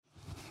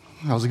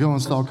How's it going,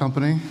 Salt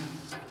Company?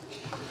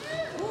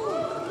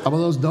 How about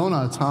those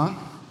donuts, huh?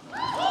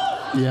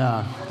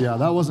 Yeah,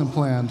 that wasn't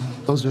planned.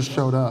 Those just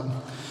showed up.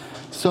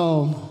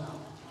 So,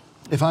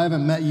 if I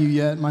haven't met you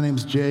yet, my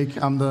name's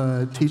Jake. I'm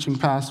the teaching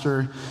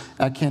pastor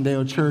at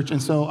Candeo Church.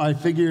 And so I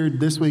figured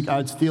this week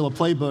I'd steal a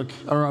playbook,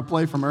 or a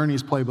play from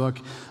Ernie's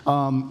playbook.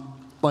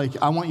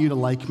 I want you to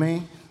like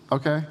me,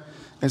 okay?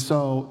 And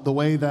so the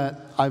way that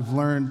I've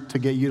learned to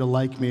get you to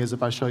like me is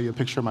if I show you a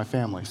picture of my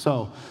family.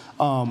 So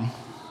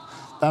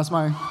that's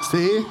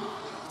see?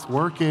 It's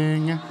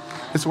working.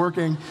 It's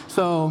working.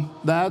 So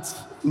that's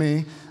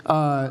me.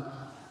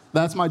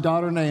 That's my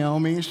daughter,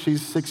 Naomi.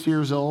 She's 6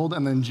 years old.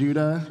 And then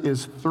Judah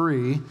is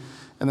 3.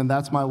 And then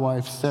that's my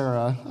wife,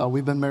 Sarah.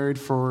 We've been married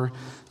for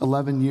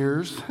 11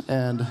 years,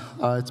 and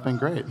it's been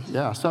great.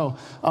 Yeah, so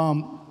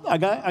I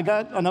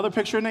got another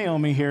picture of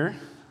Naomi here.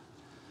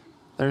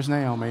 There's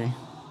Naomi.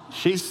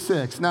 She's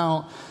 6.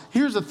 Now,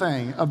 here's the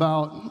thing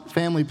about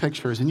family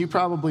pictures, and you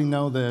probably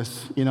know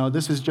this. You know,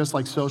 this is just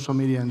like social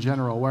media in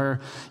general,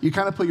 where you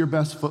kind of put your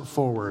best foot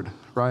forward,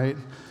 right?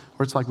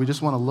 Where it's like we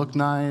just want to look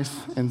nice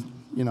and,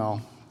 you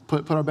know,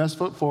 put our best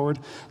foot forward.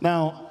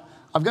 Now,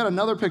 I've got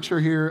another picture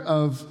here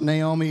of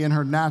Naomi in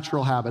her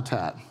natural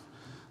habitat,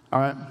 all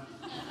right?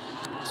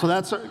 So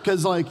that's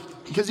because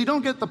you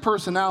don't get the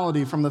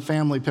personality from the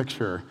family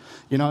picture,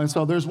 you know, and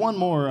so there's one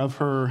more of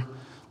her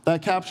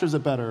that captures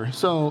it better.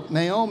 So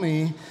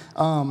Naomi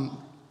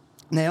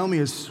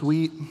is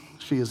sweet,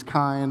 she is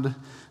kind,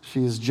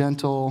 she is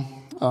gentle,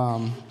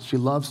 she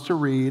loves to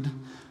read,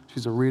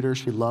 she's a reader,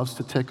 she loves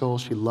to tickle,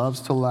 she loves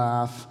to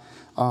laugh,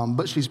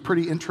 but she's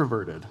pretty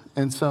introverted.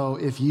 And so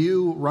if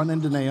you run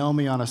into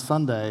Naomi on a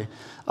Sunday,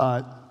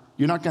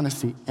 you're not gonna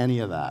see any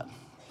of that,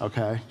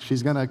 okay?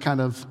 She's gonna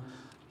kind of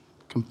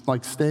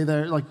stay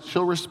there,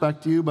 she'll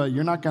respect you, but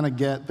you're not gonna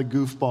get the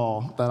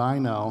goofball that I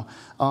know.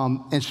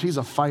 And she's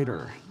a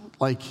fighter.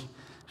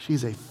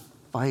 She's a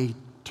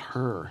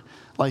fighter.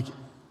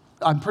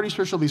 I'm pretty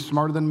sure she'll be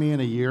smarter than me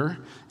in a year,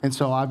 and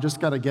so I've just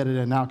gotta get it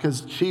in now,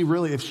 because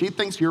if she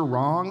thinks you're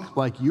wrong,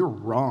 you're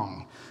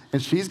wrong.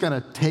 And she's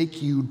gonna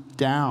take you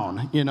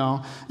down, you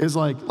know? It's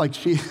and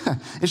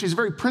she's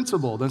very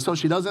principled, and so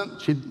she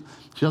doesn't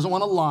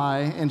wanna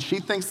lie, and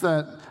she thinks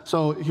that,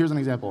 so here's an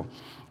example.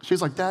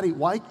 She's like, Daddy,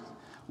 why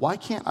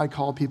can't I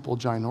call people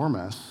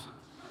ginormous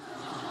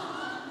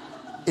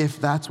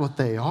if that's what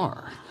they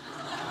are?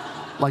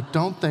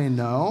 Don't they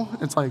know?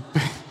 It's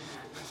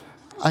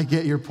I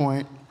get your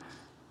point,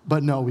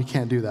 but no, we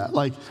can't do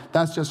that.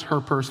 That's just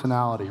her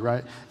personality,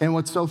 right? And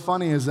what's so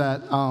funny is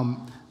that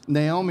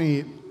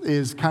Naomi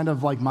is kind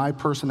of like my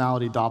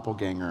personality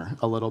doppelganger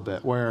a little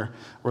bit, where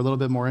we're a little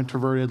bit more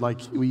introverted.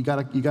 You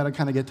gotta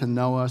kind of get to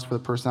know us for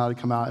the personality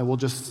to come out, and we'll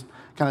just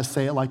kind of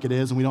say it like it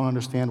is, and we don't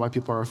understand why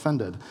people are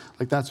offended.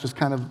 That's just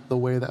kind of the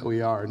way that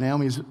we are.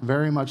 Naomi's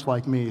very much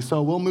like me.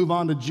 So we'll move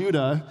on to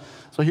Judah.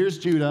 So here's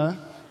Judah.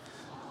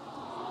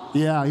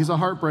 Yeah, he's a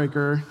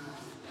heartbreaker.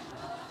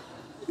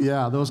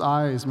 Yeah, those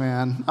eyes,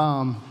 man.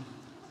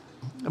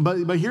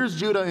 But here's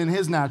Judah in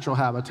his natural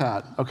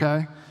habitat,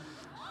 okay?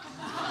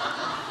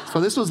 So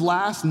this was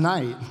last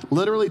night.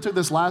 Literally took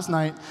this last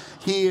night.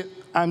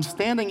 I'm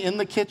standing in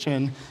the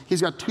kitchen.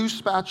 He's got 2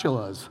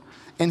 spatulas.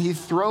 And he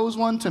throws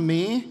one to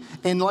me,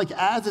 and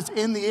as it's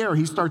in the air,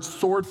 he starts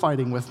sword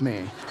fighting with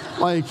me.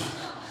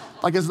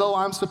 As though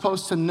I'm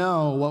supposed to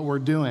know what we're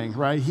doing,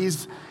 right?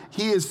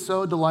 He is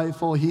so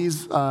delightful.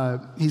 He's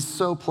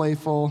so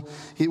playful.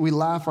 We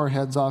laugh our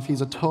heads off.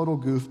 He's a total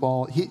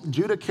goofball.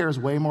 Judah cares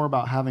way more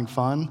about having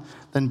fun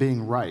than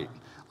being right.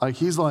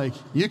 He's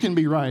you can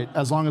be right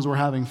as long as we're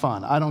having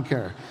fun. I don't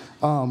care.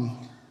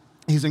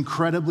 He's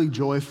incredibly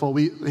joyful.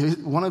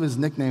 One of his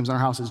nicknames in our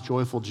house is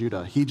Joyful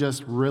Judah. He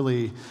just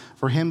really,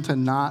 for him to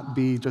not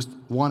be just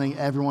wanting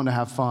everyone to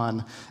have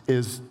fun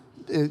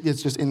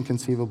it's just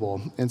inconceivable.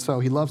 And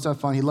so he loves to have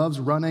fun. He loves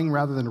running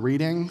rather than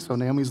reading. So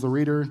Naomi's the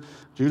reader,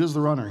 Judah's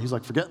the runner. He's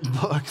forget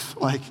books.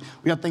 We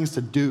got things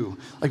to do.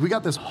 We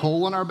got this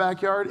hole in our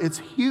backyard. It's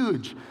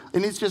huge.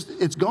 And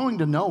it's going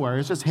to nowhere.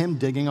 It's just him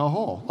digging a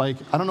hole. I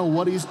don't know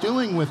what he's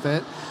doing with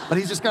it, but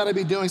he's just got to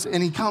be doing,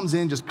 and he comes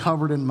in just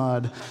covered in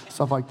mud,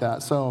 stuff like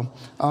that. So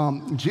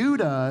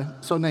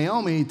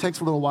Naomi takes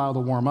a little while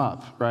to warm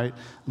up, right?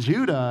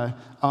 Judah,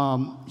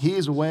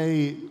 he's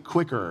way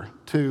quicker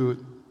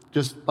to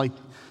just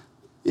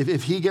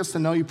if he gets to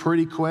know you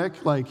pretty quick,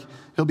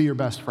 he'll be your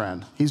best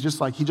friend. He's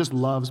just he just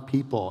loves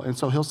people. And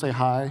so he'll say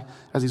hi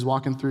as he's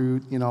walking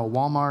through,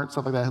 Walmart,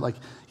 stuff like that.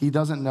 He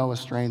doesn't know a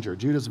stranger.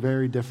 Judah's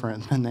very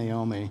different than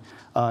Naomi.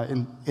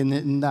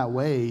 In that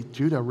way,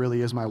 Judah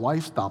really is my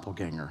wife's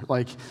doppelganger.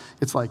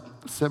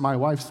 My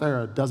wife,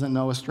 Sarah, doesn't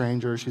know a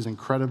stranger. She's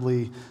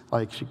incredibly,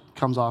 she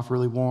comes off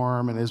really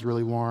warm and is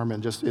really warm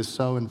and just is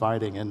so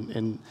inviting.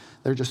 And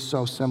they're just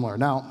so similar.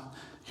 Now,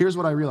 here's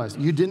what I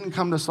realized. You didn't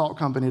come to Salt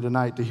Company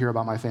tonight to hear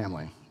about my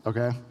family,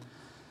 okay?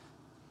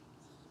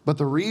 But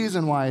the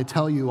reason why I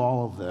tell you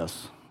all of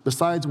this,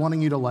 besides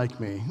wanting you to like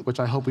me, which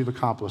I hope we've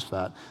accomplished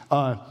that,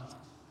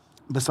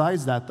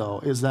 besides that, though,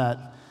 is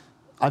that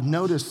I've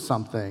noticed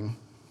something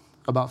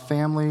about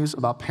families,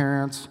 about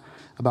parents,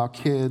 about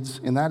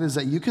kids, and that is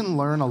that you can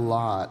learn a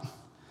lot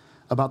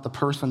about the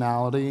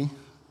personality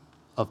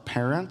of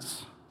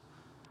parents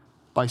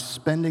by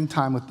spending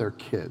time with their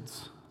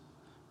kids,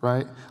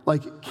 right?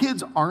 Like,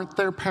 kids aren't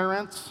their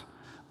parents,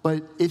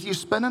 but if you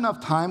spend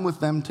enough time with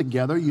them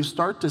together, you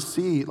start to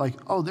see, like,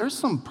 oh, there's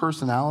some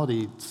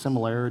personality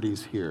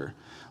similarities here.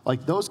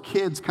 Like, those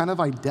kids kind of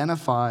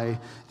identify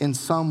in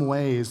some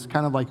ways,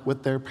 kind of like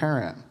with their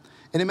parent.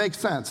 And it makes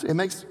sense. It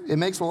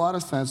makes a lot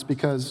of sense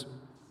because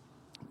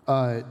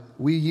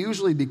we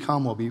usually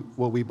become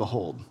what we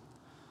behold,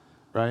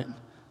 right?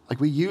 Like,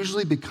 we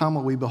usually become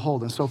what we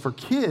behold. And so for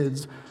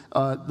kids,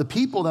 the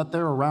people that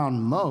they're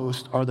around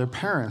most are their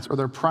parents or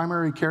their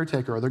primary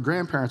caretaker or their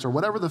grandparents or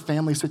whatever the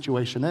family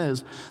situation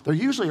is. They're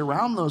usually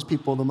around those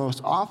people the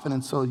most often.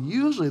 And so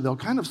usually they'll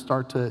kind of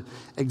start to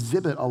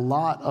exhibit a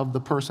lot of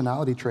the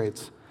personality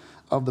traits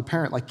of the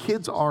parent. Like,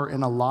 kids are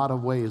in a lot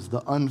of ways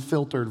the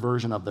unfiltered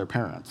version of their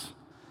parents.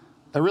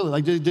 They really,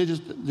 like, they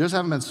just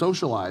haven't been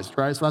socialized,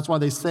 right? So that's why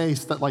they say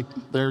that, like,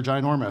 they're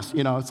ginormous.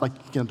 You know, it's like,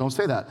 you know, don't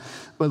say that.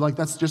 But, like,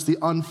 that's just the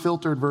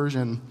unfiltered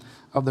version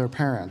of their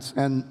parents.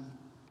 And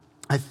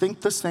I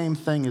think the same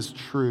thing is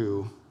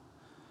true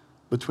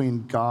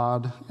between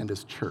God and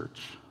his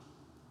church.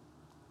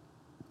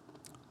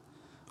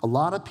 A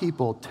lot of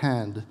people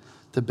tend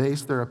to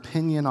base their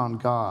opinion on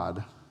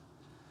God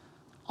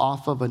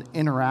off of an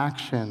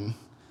interaction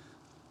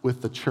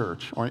with the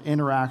church or an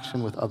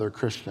interaction with other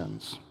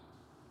Christians.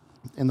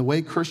 And the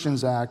way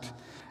Christians act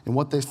and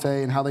what they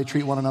say and how they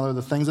treat one another,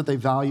 the things that they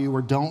value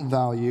or don't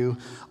value,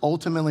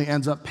 ultimately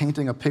ends up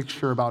painting a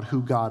picture about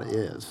who God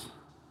is,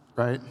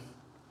 right?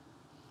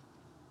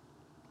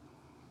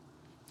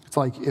 It's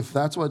like, if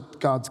that's what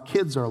God's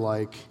kids are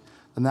like,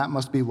 then that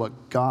must be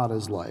what God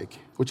is like,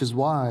 which is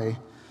why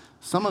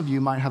some of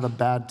you might have a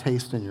bad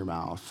taste in your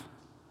mouth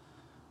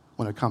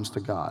when it comes to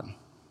God.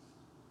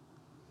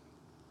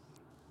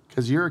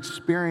 Because your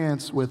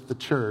experience with the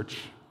church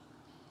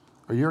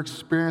or your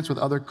experience with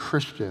other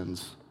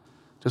Christians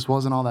just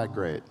wasn't all that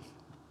great.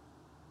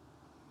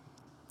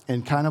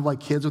 And kind of like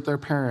kids with their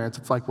parents,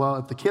 it's like, well,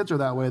 if the kids are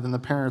that way, then the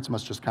parents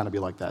must just kind of be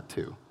like that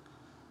too.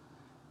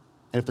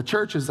 And if the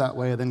church is that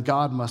way, then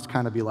God must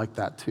kind of be like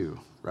that too,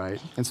 right?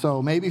 And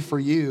so maybe for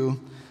you,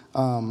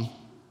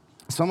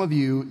 some of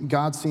you,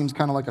 God seems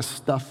kind of like a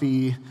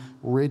stuffy,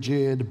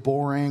 rigid,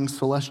 boring,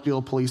 celestial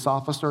police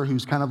officer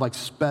who's kind of like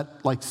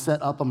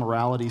set up a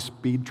morality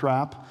speed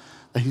trap,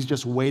 that he's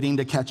just waiting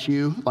to catch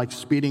you, like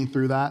speeding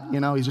through that, you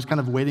know? He's just kind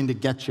of waiting to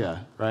get you,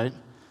 right?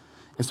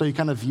 And so you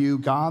kind of view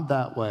God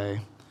that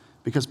way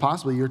because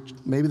possibly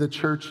maybe the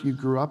church you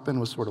grew up in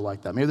was sort of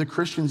like that. Maybe the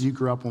Christians you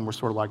grew up in were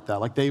sort of like that.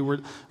 Like, they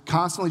were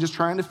constantly just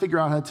trying to figure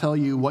out how to tell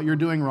you what you're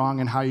doing wrong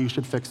and how you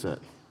should fix it.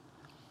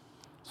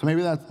 So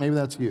maybe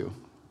that's you.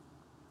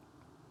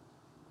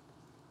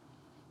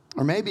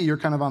 Or maybe you're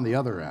kind of on the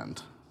other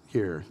end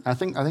here. I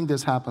think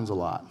this happens a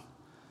lot.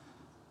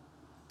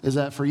 Is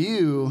that for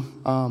you,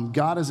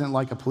 God isn't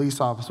like a police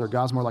officer.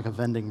 God's more like a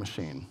vending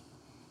machine.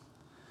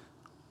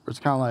 Where it's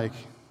kind of like,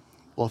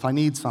 well, if I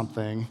need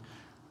something,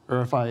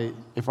 or if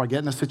I get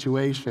in a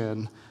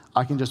situation,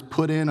 I can just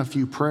put in a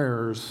few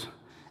prayers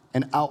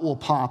and out will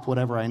pop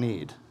whatever I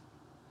need.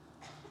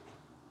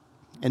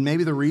 And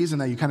maybe the reason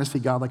that you kind of see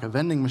God like a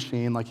vending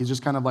machine, like he's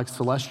just kind of like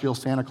celestial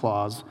Santa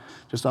Claus,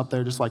 just up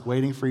there, just like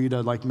waiting for you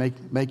to like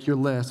make your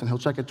list, and he'll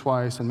check it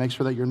twice and make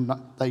sure that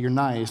you're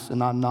nice and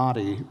not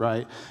naughty,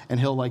 right? And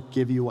he'll like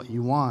give you what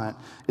you want,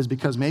 is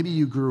because maybe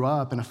you grew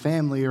up in a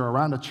family or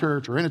around a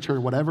church or in a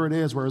church, whatever it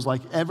is, where it's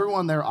like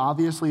everyone there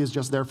obviously is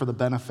just there for the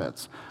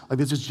benefits. Like,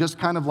 this is just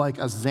kind of like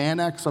a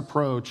Xanax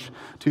approach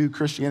to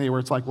Christianity,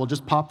 where it's like, well,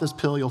 just pop this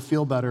pill, you'll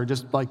feel better.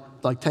 Just like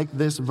take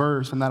this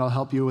verse and that'll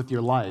help you with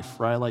your life,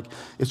 right? Like,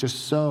 it's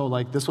just so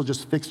like, this will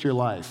just fix your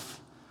life.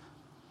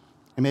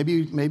 And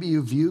maybe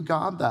you view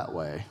God that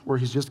way, where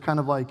he's just kind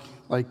of like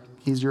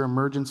he's your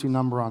emergency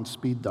number on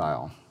speed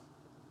dial.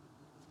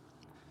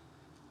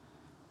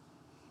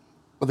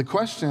 But the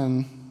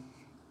question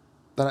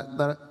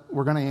that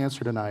we're going to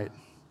answer tonight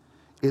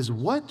is,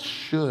 what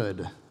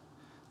should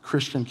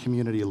Christian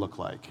community look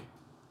like?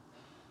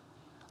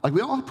 Like,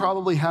 we all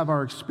probably have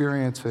our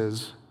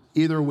experiences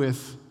either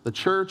with the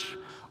church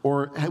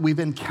or we've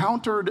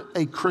encountered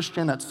a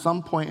Christian at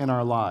some point in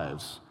our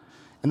lives,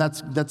 and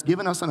that's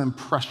given us an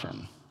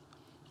impression.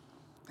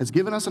 It's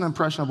given us an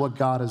impression of what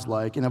God is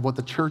like and of what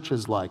the church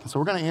is like. And so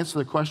we're going to answer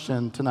the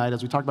question tonight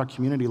as we talk about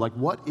community, like,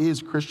 what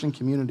is Christian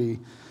community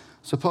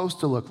supposed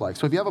to look like?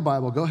 So if you have a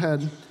Bible, go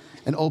ahead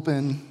and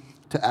open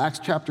to Acts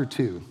chapter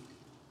 2. We're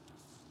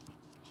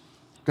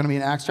going to be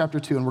in Acts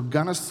chapter 2, and we're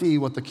going to see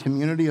what the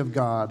community of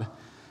God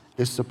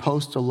is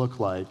supposed to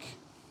look like.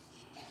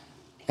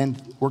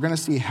 And we're going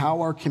to see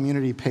how our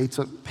community paints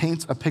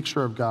a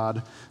picture of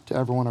God to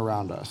everyone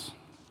around us.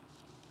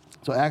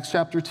 So Acts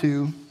chapter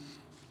 2,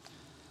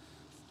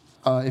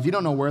 if you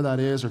don't know where that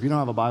is, or if you don't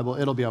have a Bible,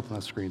 it'll be up on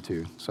the screen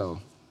too,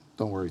 so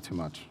don't worry too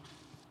much.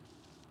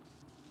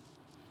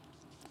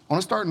 I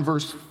want to start in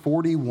verse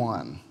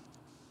 41.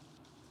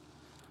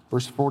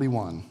 Verse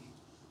 41.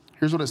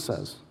 Here's what it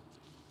says.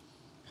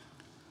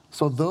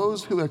 So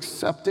those who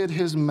accepted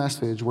his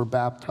message were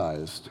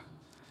baptized.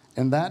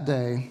 And that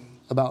day,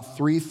 about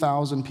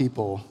 3,000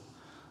 people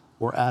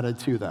were added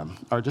to them.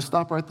 All right, just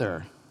stop right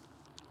there.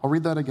 I'll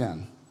read that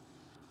again.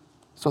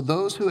 So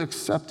those who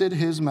accepted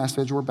his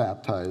message were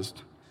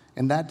baptized.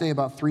 And that day,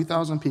 about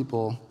 3,000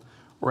 people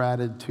were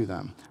added to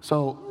them.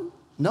 So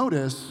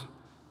notice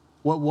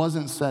what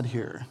wasn't said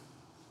here.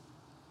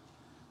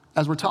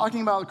 As we're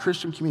talking about the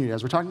Christian community,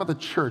 as we're talking about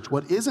the church,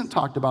 what isn't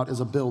talked about is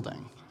a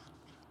building.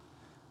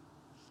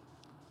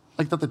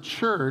 Like that the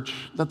church,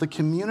 that the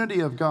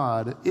community of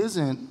God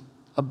isn't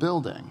a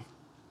building.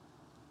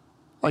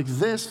 Like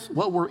this,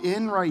 what we're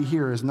in right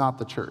here is not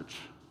the church.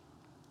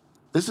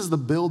 This is the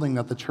building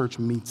that the church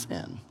meets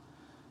in.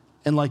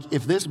 And like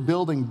if this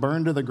building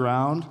burned to the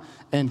ground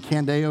and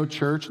Candeo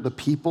Church, the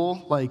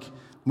people, like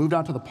moved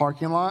out to the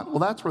parking lot, well,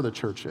 that's where the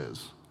church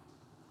is.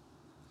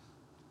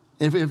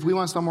 If we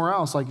went somewhere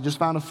else, like just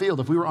found a field,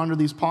 if we were under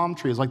these palm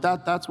trees, like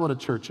that's what a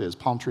church is.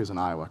 Palm trees in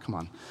Iowa, come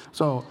on.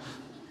 So,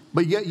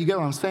 but you get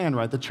what I'm saying,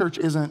 right? The church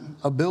isn't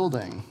a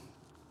building.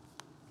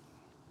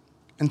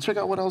 And check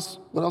out what else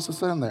is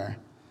said in there.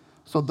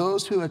 So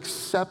those who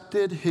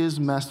accepted his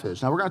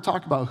message. Now we're going to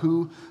talk about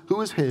who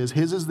is his.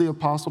 His is the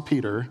Apostle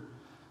Peter. And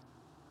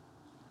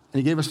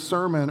he gave a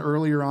sermon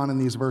earlier on in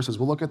these verses.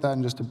 We'll look at that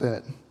in just a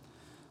bit.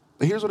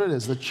 But here's what it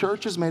is. The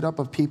church is made up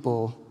of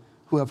people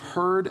who have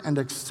heard and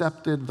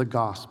accepted the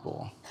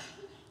gospel.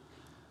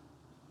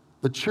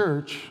 The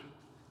church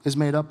is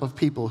made up of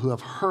people who have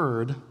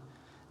heard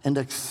and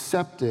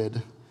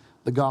accepted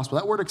the gospel.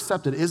 That word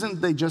accepted,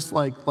 isn't they just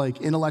like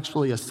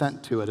intellectually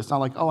assent to it? It's not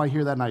like, oh, I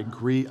hear that and I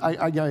agree.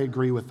 I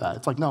agree with that.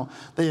 It's like, no,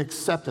 they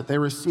accept it, they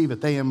receive it,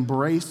 they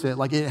embrace it.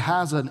 Like it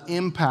has an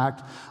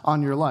impact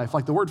on your life.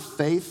 Like the word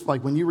faith,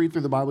 like when you read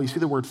through the Bible, you see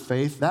the word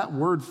faith. That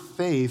word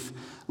faith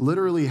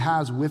literally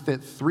has with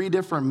it 3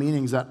 different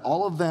meanings that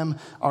all of them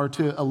are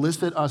to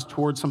elicit us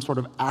towards some sort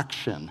of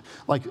action.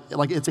 Like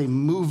it's a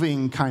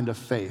moving kind of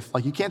faith.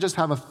 Like you can't just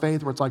have a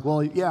faith where it's like,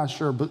 well, yeah,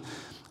 sure, but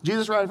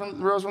Jesus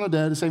rose from the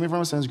dead to save me from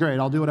my sins. Great,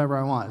 I'll do whatever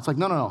I want. It's like,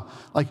 no.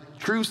 Like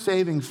true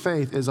saving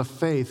faith is a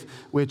faith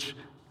which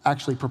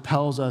actually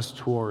propels us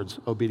towards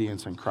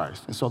obedience in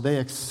Christ. And so they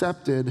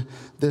accepted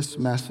this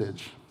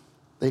message.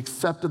 They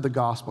accepted the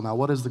gospel. Now,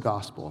 what is the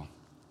gospel?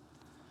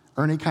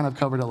 Ernie kind of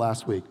covered it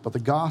last week, but the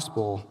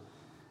gospel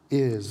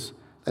is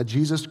that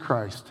Jesus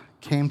Christ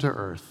came to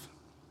earth.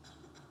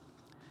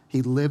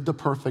 He lived a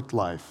perfect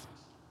life.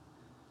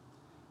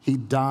 He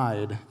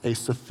died a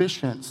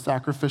sufficient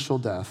sacrificial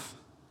death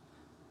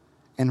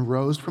and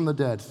rose from the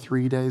dead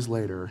 3 days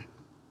later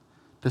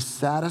to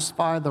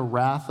satisfy the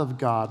wrath of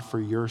God for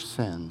your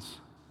sins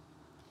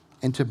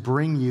and to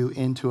bring you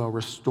into a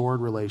restored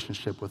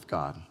relationship with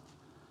God.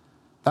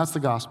 That's the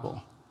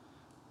gospel.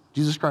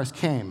 Jesus Christ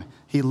came,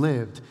 he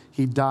lived,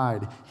 he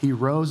died, he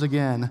rose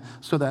again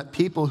so that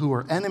people who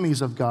are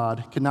enemies of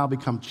God can now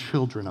become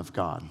children of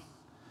God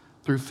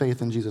through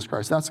faith in Jesus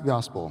Christ. That's the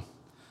gospel.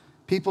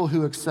 People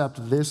who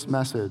accept this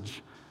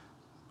message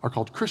are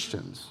called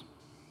Christians.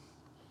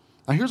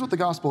 Now, here's what the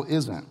gospel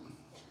isn't.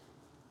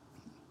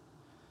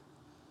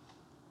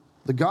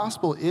 The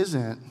gospel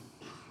isn't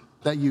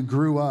that you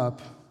grew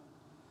up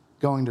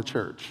going to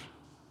church.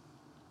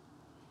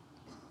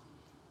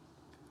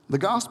 The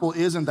gospel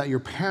isn't that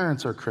your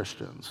parents are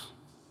Christians.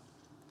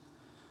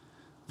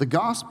 The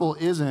gospel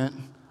isn't,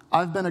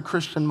 I've been a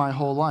Christian my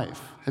whole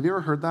life. Have you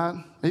ever heard that?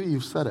 Maybe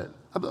you've said it.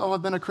 Oh,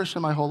 I've been a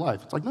Christian my whole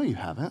life. It's like, no, you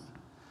haven't.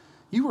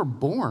 You were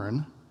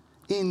born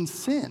in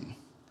sin.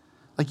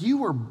 Like you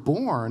were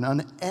born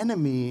an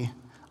enemy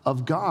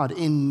of God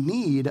in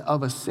need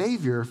of a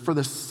savior for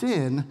the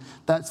sin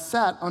that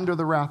sat under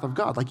the wrath of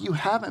God. Like you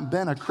haven't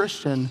been a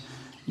Christian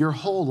your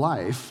whole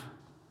life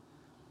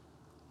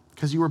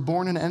because you were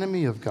born an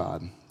enemy of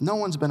God. No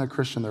one's been a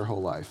Christian their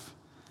whole life.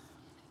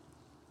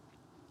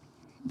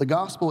 The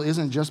gospel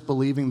isn't just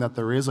believing that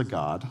there is a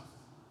God.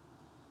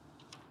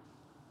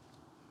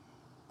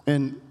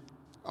 And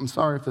I'm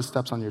sorry if this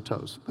steps on your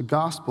toes. The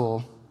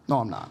gospel, no,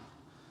 I'm not.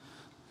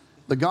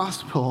 The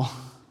gospel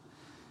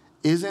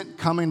isn't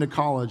coming to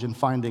college and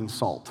finding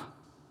salt.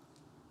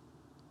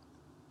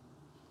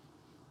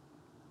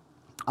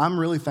 I'm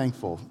really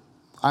thankful.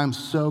 I'm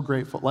so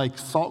grateful. Like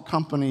Salt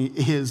Company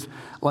is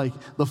like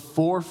the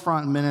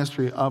forefront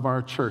ministry of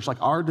our church. Like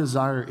our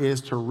desire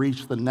is to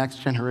reach the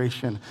next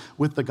generation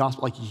with the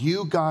gospel. Like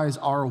you guys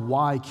are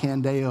why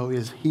Candeo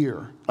is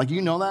here. Like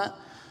you know that?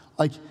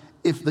 Like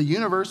if the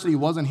university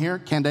wasn't here,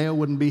 Candeo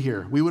wouldn't be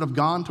here. We would have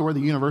gone to where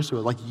the university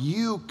was. Like,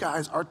 you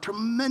guys are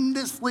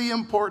tremendously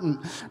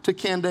important to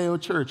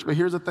Candeo Church. But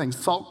here's the thing.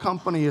 Salt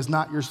Company is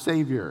not your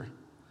savior.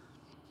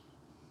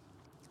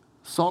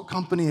 Salt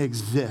Company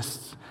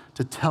exists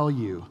to tell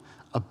you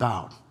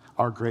about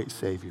our great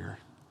Savior.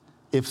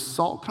 If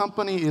Salt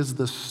Company is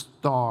the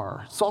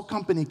star, Salt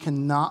Company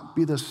cannot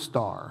be the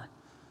star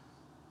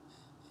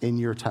in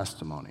your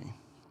testimony.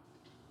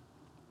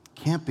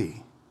 Can't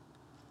be.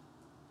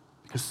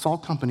 Because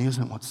Salt Company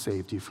isn't what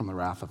saved you from the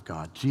wrath of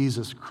God.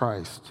 Jesus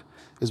Christ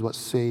is what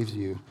saves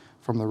you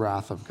from the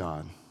wrath of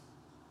God.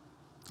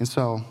 And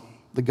so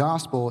the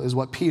gospel is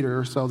what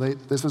Peter,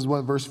 this is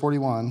what verse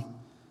 41.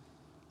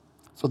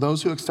 So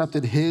those who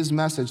accepted his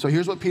message. So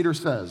here's what Peter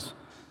says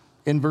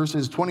in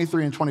verses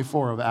 23 and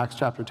 24 of Acts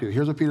chapter 2.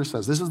 Here's what Peter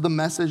says. This is the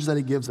message that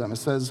he gives them. It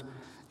says,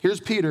 here's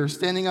Peter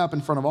standing up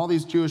in front of all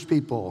these Jewish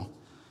people.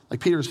 Like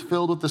Peter's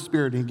filled with the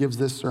Spirit, and he gives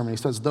this sermon. He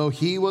says, though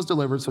he was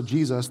delivered, so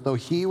Jesus, though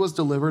he was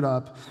delivered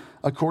up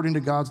according to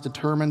God's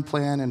determined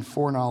plan and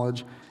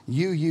foreknowledge,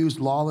 you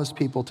used lawless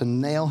people to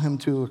nail him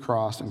to a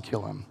cross and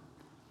kill him.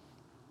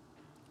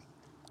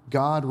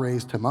 God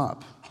raised him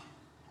up,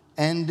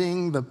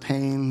 ending the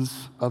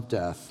pains of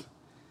death,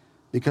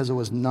 because it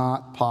was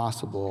not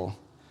possible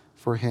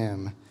for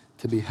him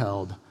to be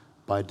held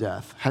by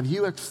death. Have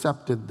you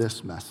accepted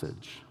this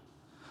message?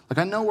 Like,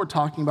 I know we're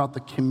talking about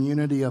the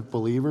community of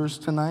believers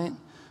tonight,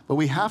 but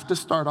we have to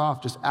start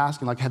off just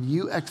asking, like, have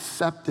you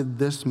accepted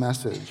this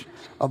message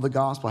of the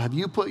gospel? Have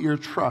you put your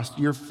trust,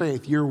 your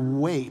faith, your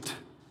weight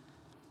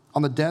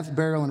on the death,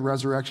 burial, and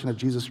resurrection of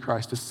Jesus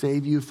Christ to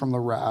save you from the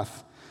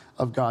wrath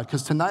of God?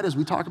 Because tonight, as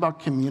we talk about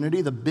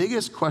community, the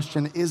biggest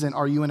question isn't,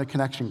 are you in a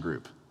connection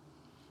group?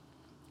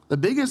 The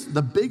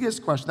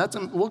biggest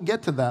question, we'll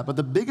get to that, but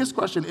the biggest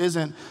question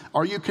isn't,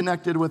 are you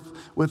connected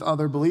with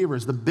other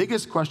believers? The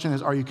biggest question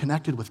is, are you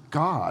connected with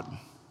God?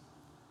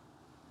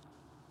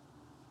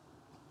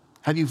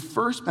 Have you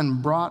first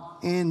been brought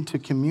into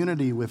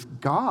community with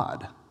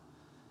God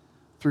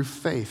through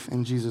faith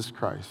in Jesus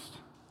Christ?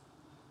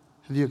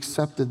 Have you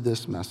accepted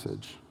this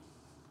message?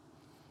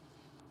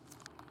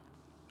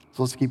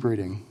 So let's keep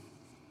reading.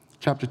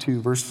 Chapter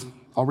 2,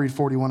 I'll read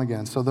 41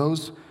 again. So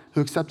those who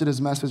accepted his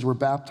message were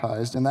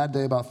baptized, and that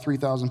day about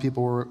 3,000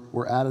 people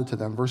were added to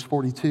them. Verse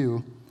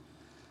 42,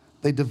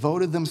 they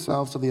devoted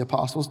themselves to the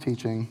apostles'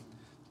 teaching,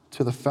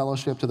 to the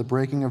fellowship, to the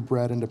breaking of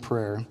bread, and to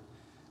prayer.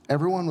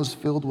 Everyone was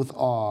filled with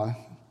awe,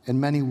 and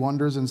many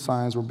wonders and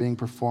signs were being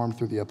performed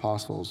through the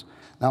apostles.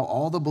 Now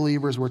all the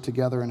believers were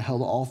together and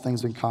held all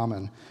things in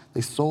common.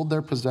 They sold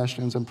their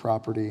possessions and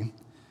property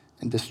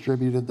and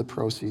distributed the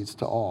proceeds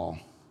to all,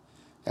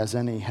 as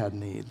any had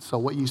need. So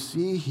what you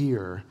see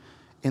here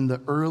in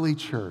the early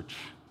church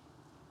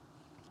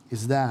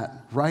is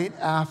that right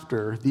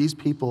after these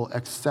people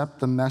accept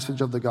the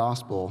message of the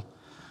gospel,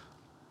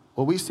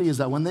 what we see is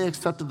that when they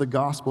accepted the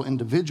gospel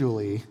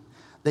individually,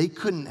 they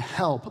couldn't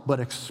help but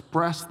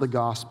express the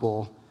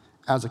gospel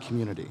as a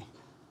community.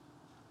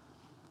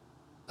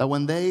 That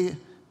when they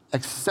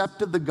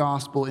accepted the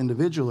gospel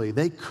individually,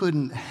 they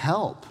couldn't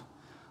help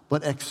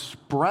but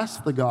express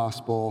the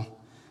gospel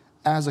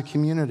as a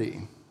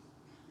community.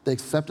 They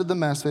accepted the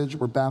message,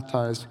 were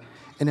baptized,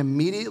 and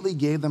immediately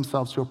gave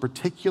themselves to a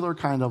particular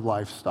kind of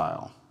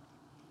lifestyle.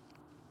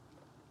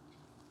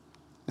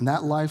 And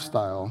that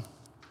lifestyle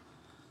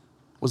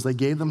was they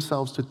gave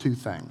themselves to two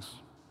things.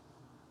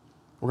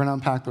 We're going to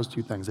unpack those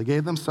two things. They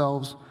gave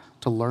themselves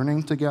to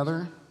learning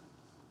together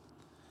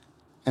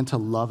and to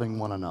loving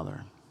one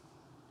another.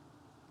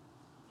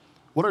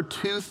 What are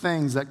two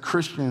things that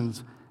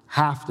Christians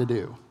have to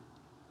do?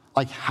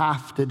 Like,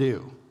 have to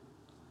do.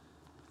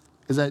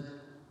 Is that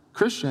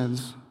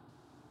Christians,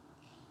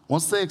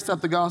 once they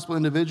accept the gospel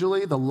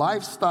individually, the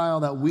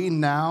lifestyle that we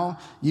now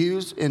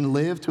use and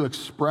live to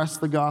express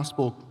the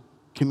gospel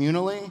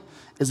communally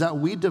is that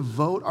we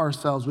devote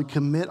ourselves, we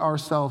commit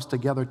ourselves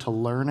together to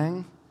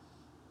learning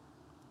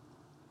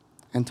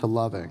and to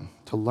loving,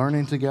 to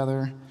learning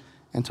together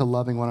and to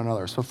loving one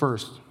another. So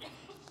first,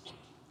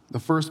 the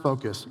first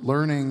focus,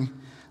 learning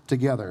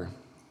together.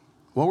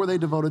 What were they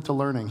devoted to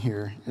learning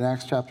here in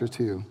Acts chapter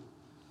 2?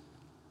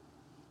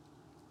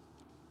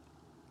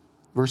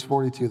 Verse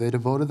 42, they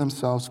devoted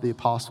themselves to the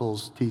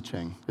apostles'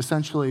 teaching.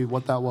 Essentially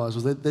what that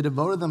was they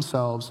devoted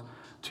themselves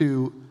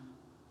to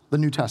the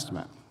New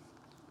Testament.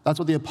 That's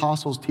what the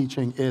apostles'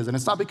 teaching is. And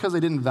it's not because they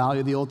didn't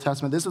value the Old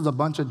Testament. This is a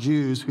bunch of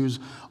Jews whose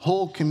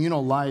whole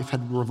communal life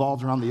had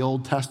revolved around the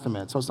Old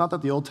Testament. So it's not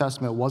that the Old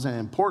Testament wasn't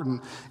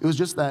important. It was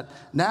just that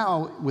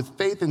now, with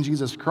faith in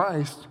Jesus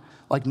Christ,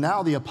 like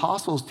now the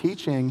apostles'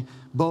 teaching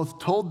both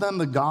told them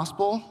the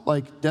gospel,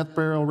 like death,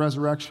 burial,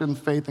 resurrection,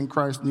 faith in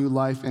Christ, new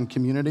life, and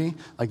community,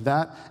 like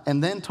that,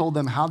 and then told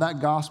them how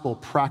that gospel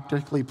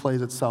practically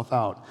plays itself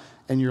out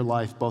in your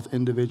life, both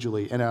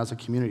individually and as a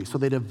community. So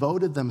they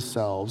devoted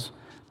themselves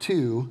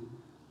to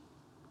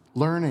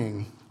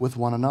learning with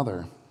one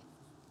another.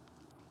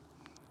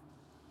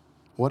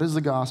 What is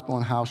the gospel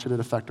and how should it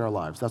affect our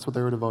lives? That's what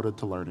they were devoted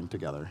to learning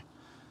together.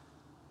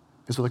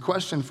 And so the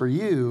question for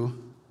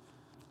you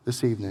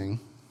this evening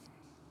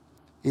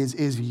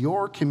is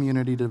your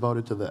community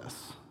devoted to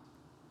this?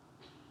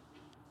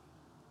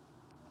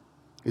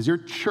 Is your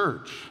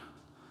church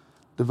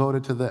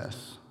devoted to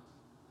this?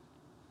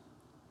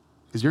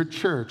 Is your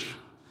church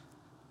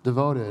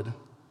devoted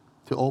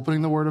to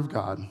opening the Word of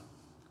God,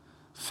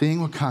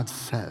 seeing what God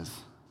says,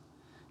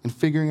 and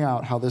figuring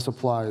out how this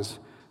applies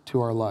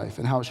to our life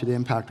and how it should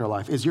impact our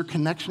life? Is your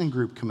connection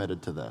group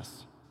committed to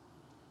this?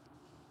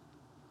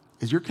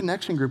 Is your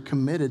connection group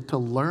committed to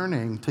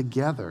learning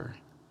together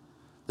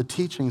the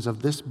teachings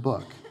of this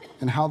book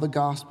and how the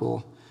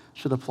gospel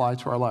should apply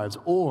to our lives?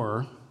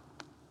 Or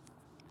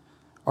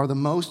are the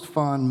most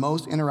fun,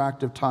 most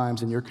interactive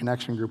times in your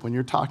connection group when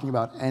you're talking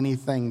about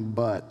anything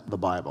but the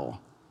Bible.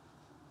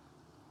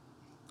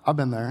 I've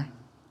been there.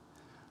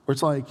 Where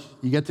it's like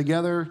you get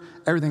together,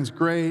 everything's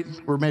great,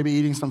 we're maybe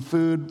eating some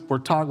food, we're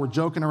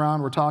joking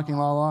around, we're talking,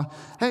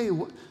 Hey,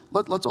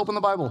 let's open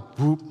the Bible.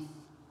 Whoop.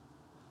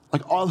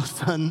 Like all of a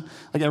sudden,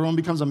 like everyone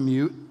becomes a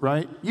mute,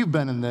 right? You've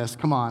been in this,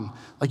 come on.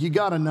 Like you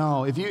gotta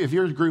know, if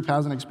your group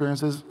hasn't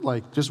experienced this,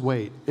 like just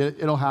wait,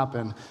 it'll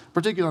happen.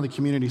 Particularly on the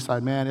community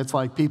side, man, it's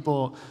like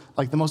people,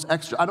 like the most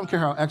I don't care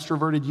how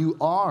extroverted you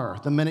are,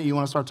 the minute you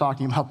wanna start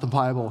talking about the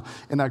Bible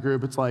in that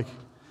group, it's like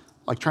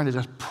trying to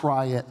just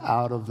pry it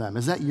out of them.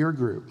 Is that your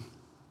group?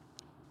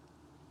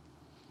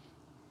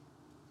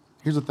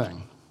 Here's the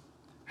thing.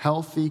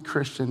 Healthy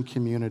Christian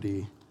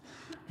community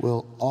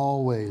will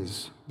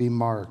always be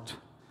marked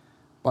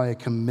by a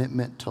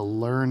commitment to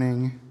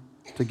learning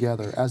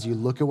together as you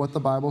look at what the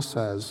Bible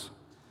says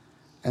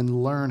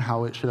and learn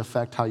how it should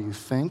affect how you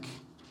think,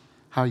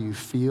 how you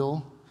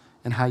feel,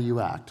 and how you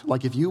act.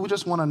 Like if you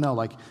just wanna know,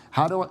 like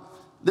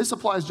this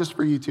applies just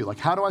for you too. Like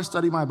how do I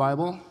study my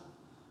Bible?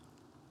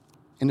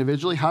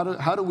 Individually,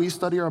 how do we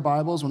study our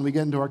Bibles when we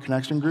get into our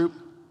connection group?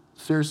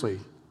 Seriously,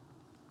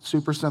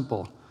 super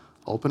simple.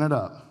 Open it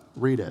up,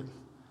 read it.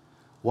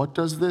 What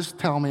does this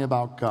tell me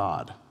about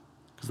God?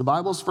 Because the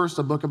Bible's first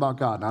a book about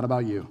God, not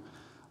about you.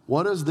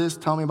 What does this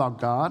tell me about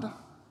God?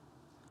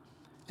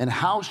 And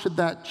how should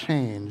that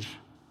change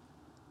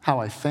how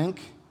I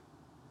think,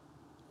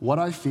 what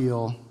I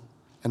feel,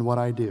 and what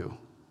I do?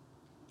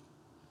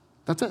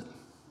 That's it.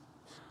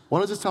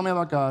 What does this tell me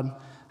about God?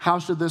 How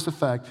should this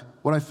affect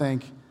what I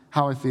think,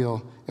 how I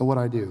feel, and what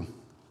I do?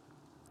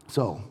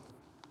 So,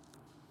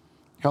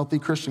 healthy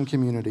Christian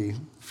community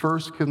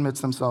first commits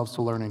themselves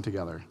to learning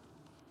together.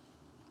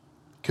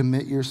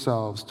 Commit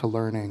yourselves to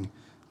learning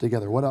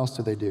together. What else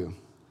did they do?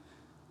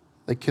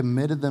 They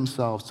committed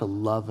themselves to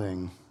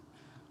loving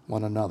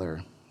one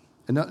another.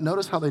 And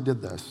notice how they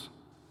did this.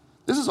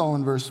 This is all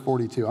in verse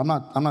 42. I'm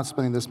not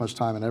spending this much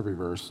time in every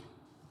verse.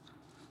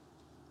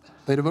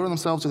 They devoted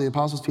themselves to the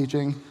apostles'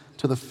 teaching,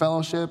 to the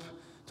fellowship,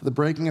 to the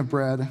breaking of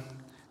bread,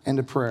 and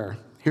to prayer.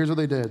 Here's what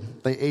they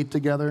did. They ate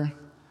together,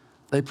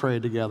 they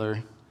prayed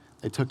together,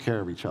 they took care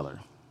of each other.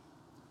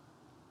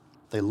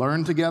 They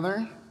learned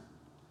together,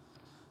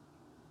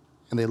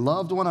 and they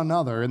loved one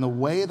another. And the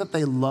way that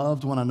they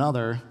loved one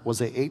another was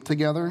they ate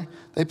together,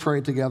 they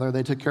prayed together,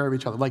 they took care of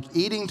each other. Like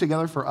eating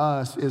together for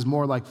us is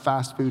more like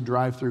fast food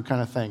drive-through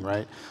kind of thing,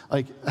 right?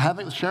 Like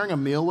sharing a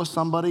meal with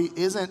somebody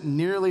isn't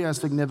nearly as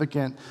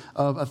significant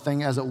of a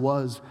thing as it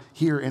was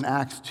here in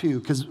Acts 2.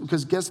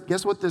 Because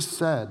guess what this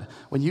said?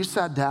 When you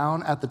sat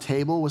down at the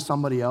table with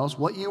somebody else,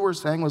 what you were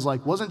saying was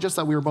like, wasn't just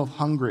that we were both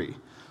hungry.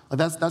 Like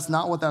that's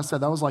not what that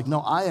said. That was like,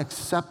 no, I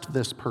accept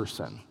this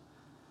person.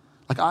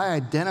 Like, I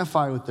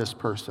identify with this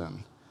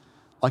person.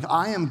 Like,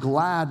 I am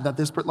glad that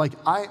this person, like,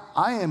 I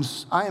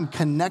am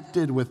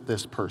connected with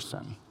this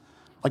person.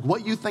 Like,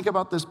 what you think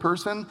about this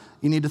person,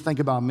 you need to think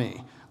about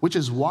me. Which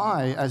is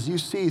why, as you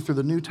see through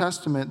the New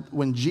Testament,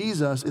 when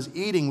Jesus is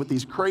eating with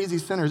these crazy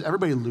sinners,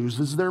 everybody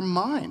loses their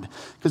mind.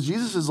 Because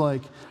Jesus is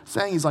like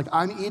saying, he's like,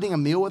 I'm eating a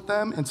meal with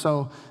them. And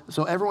so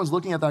everyone's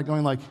looking at that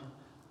going like,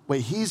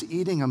 wait, he's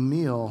eating a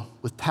meal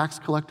with tax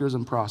collectors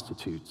and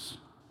prostitutes.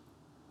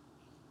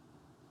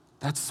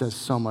 That says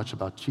so much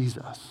about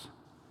Jesus.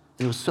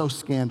 It was so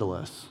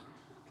scandalous.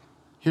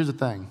 Here's the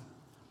thing.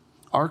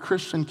 Our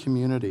Christian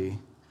community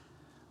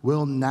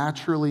will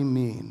naturally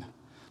mean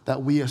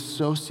that we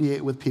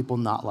associate with people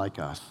not like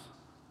us.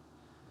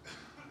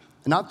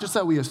 And not just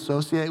that we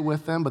associate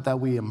with them, but that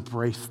we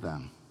embrace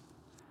them.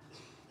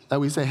 That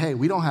we say, hey,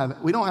 we don't have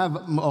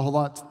a whole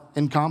lot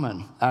in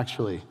common,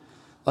 actually.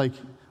 Like,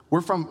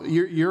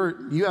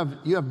 you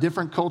have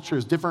different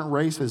cultures, different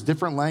races,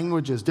 different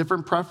languages,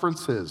 different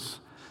preferences.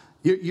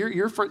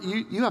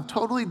 You have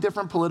totally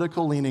different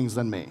political leanings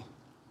than me.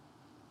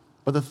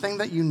 But the thing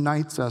that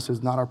unites us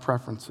is not our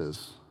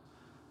preferences.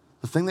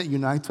 The thing that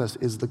unites us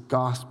is the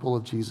gospel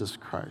of Jesus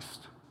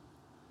Christ.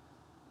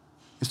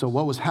 And so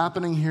what was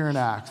happening here in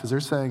Acts is they're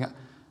saying,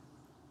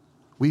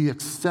 we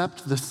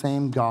accept the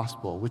same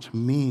gospel, which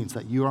means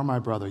that you are my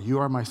brother, you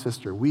are my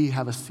sister. We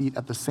have a seat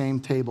at the same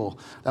table.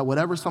 That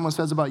whatever someone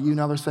says about you,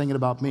 now they're saying it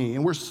about me.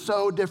 And we're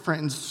so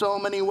different in so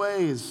many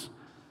ways.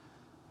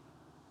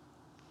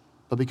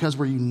 But because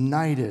we're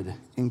united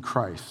in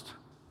Christ,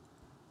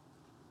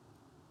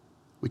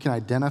 we can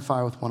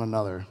identify with one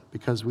another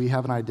because we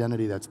have an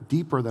identity that's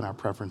deeper than our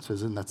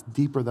preferences and that's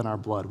deeper than our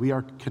blood. We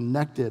are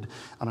connected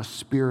on a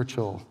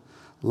spiritual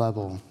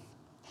level.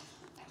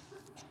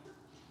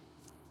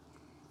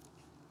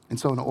 And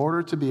so in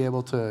order to be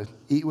able to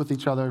eat with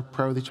each other,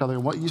 pray with each other,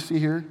 and what you see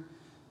here,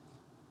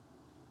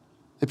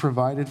 they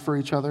provided for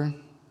each other.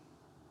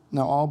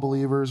 Now all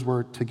believers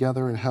were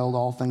together and held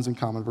all things in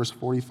common. Verse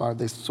 45,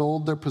 they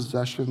sold their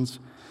possessions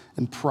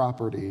and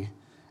property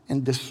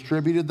and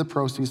distributed the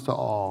proceeds to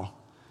all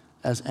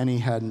as any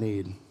had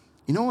need.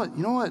 You know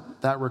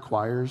what that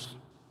requires?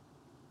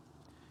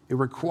 It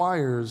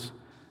requires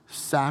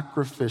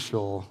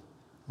sacrificial,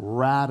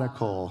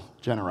 radical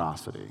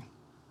generosity.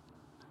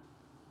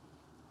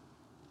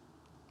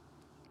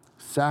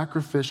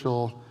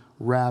 sacrificial,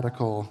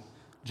 radical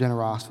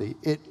generosity.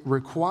 It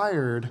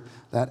required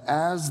that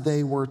as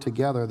they were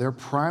together, their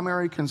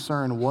primary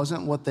concern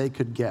wasn't what they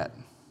could get,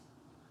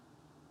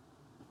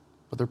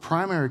 but their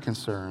primary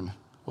concern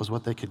was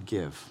what they could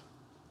give.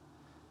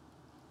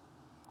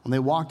 When they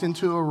walked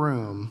into a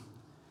room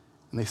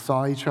and they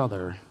saw each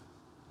other,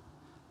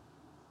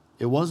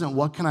 it wasn't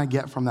what can I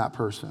get from that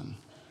person.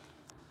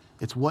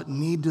 It's what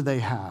need do they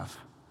have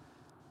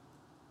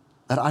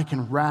that I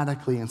can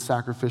radically and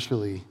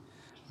sacrificially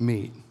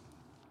meet.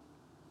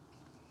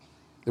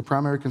 The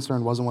primary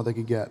concern wasn't what they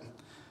could get,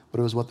 but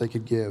it was what they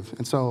could give.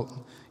 And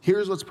so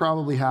here's what's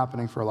probably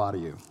happening for a lot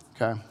of you,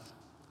 okay?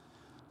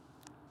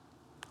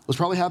 What's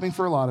probably happening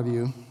for a lot of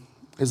you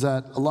is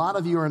that a lot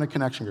of you are in a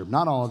connection group.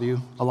 Not all of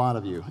you, a lot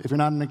of you. If you're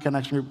not in a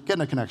connection group, get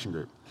in a connection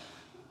group.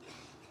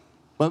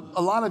 But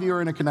a lot of you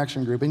are in a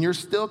connection group, and you're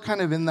still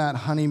kind of in that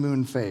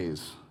honeymoon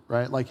phase,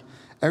 right? Like,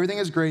 everything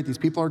is great. These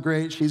people are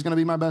great. She's going to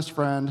be my best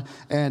friend,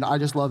 and I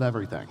just love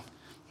everything.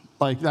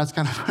 Like, that's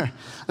kind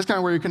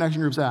of where your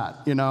connection group's at,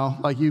 you know?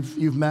 Like,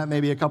 you've met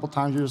maybe a couple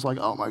times. You're just like,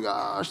 oh, my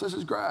gosh, this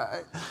is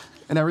great.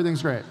 And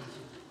everything's great.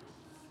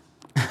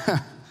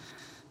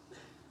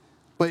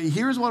 But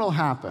here's what will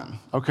happen,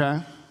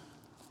 okay?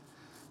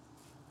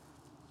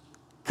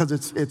 Because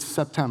it's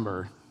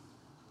September.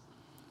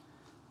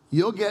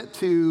 You'll get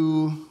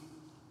to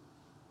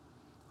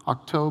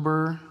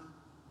October,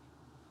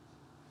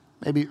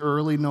 maybe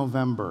early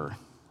November,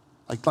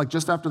 like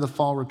just after the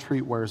fall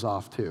retreat wears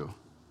off too.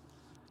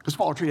 Because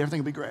fall retreat, everything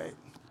will be great.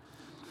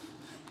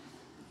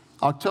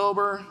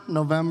 October,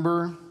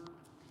 November,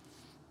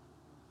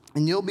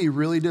 and you'll be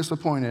really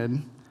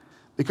disappointed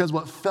because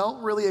what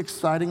felt really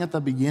exciting at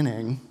the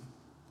beginning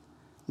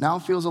now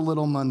feels a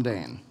little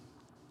mundane.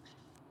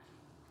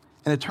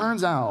 And it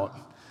turns out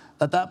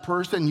that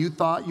person you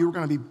thought you were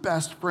gonna be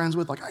best friends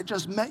with, like, I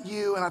just met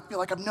you and I feel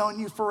like I've known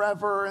you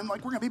forever and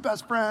like we're gonna be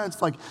best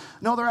friends. Like,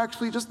 no,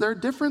 they're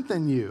different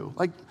than you.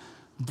 Like,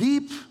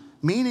 deep,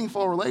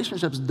 meaningful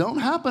relationships don't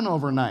happen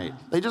overnight.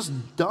 They just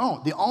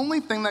don't. The only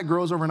thing that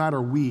grows overnight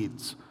are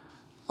weeds.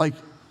 Like,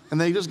 and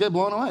they just get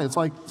blown away. It's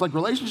like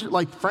relationships,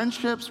 like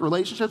friendships,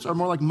 relationships are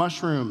more like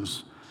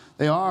mushrooms.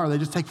 They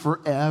just take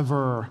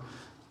forever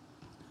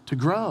to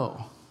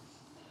grow.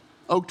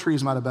 Oak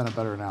trees might have been a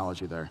better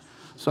analogy there.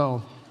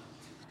 So,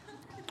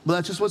 but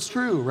that's just what's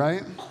true,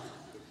 right?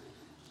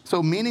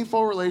 So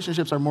meaningful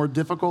relationships are more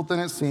difficult than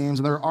it seems,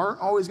 and there aren't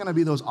always gonna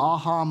be those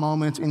aha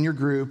moments in your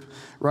group,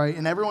 right?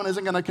 And everyone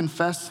isn't gonna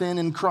confess sin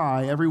and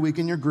cry every week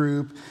in your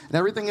group, and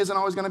everything isn't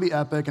always gonna be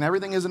epic, and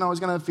everything isn't always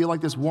gonna feel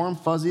like this warm,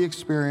 fuzzy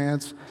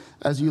experience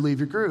as you leave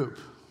your group.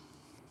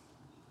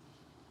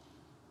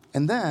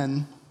 And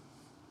then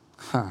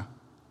all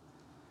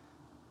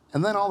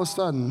of a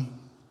sudden,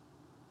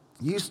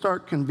 you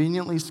start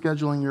conveniently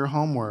scheduling your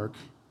homework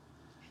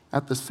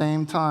at the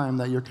same time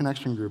that your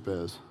connection group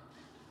is.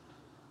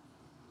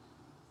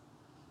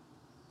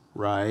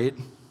 Right?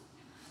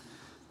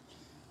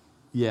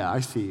 Yeah,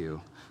 I see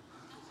you.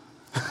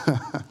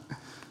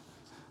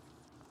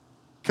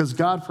 Because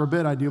God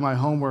forbid I do my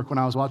homework when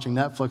I was watching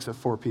Netflix at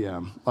 4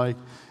 p.m. Like,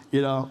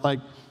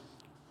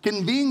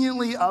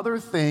 conveniently other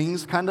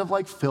things kind of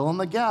like fill in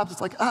the gaps.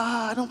 It's like,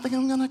 I don't think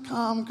I'm gonna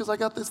come because I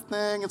got this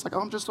thing. It's like,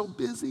 oh, I'm just so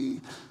busy.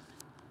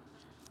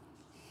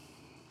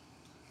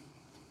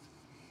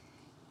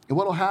 And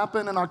what will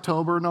happen in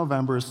October,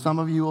 November is some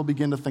of you will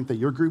begin to think that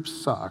your group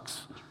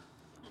sucks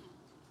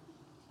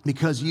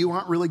because you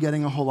aren't really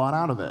getting a whole lot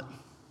out of it.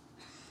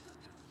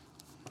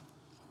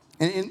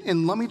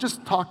 And let me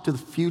just talk to the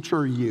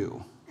future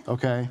you,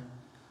 okay?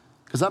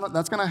 Because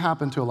that's going to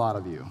happen to a lot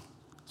of you.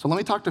 So let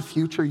me talk to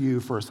future you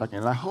for a second,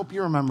 and I hope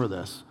you remember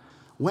this.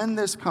 When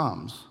this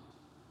comes,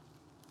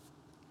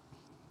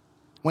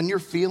 when you're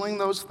feeling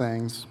those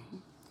things,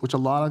 which a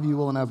lot of you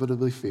will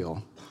inevitably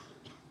feel,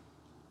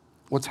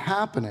 what's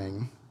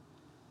happening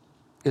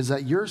is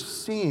that you're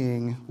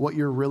seeing what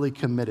you're really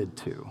committed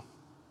to.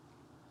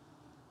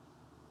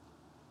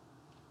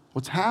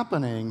 What's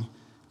happening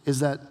is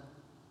that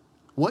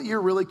what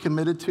you're really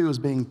committed to is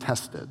being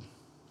tested.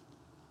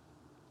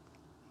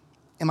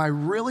 Am I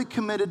really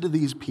committed to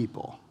these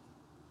people?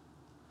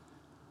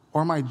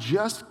 Or am I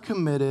just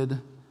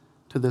committed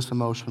to this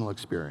emotional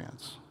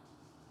experience?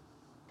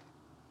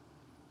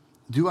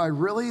 Do I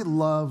really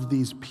love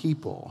these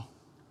people?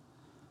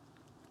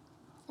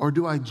 Or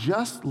do I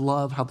just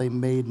love how they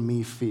made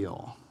me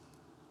feel?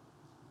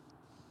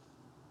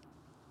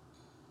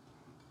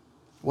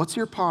 What's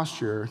your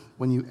posture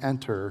when you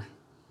enter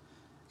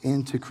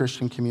into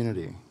Christian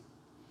community?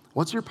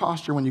 What's your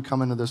posture when you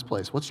come into this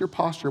place? What's your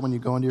posture when you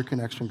go into your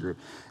connection group?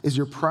 Is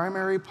your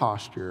primary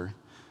posture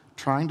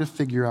trying to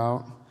figure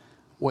out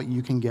what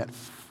you can get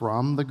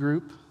from the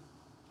group?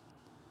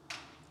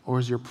 Or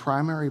is your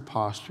primary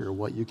posture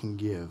what you can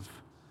give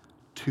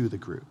to the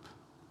group?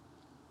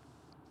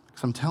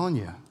 Because I'm telling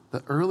you,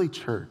 the early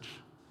church,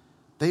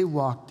 they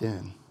walked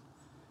in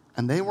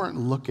and they weren't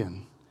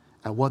looking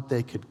at what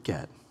they could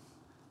get.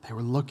 They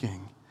were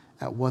looking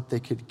at what they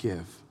could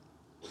give.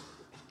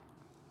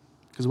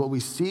 Because what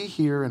we see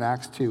here in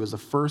Acts 2 is the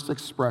first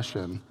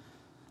expression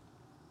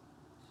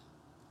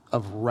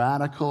of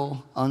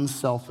radical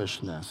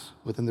unselfishness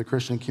within the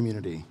Christian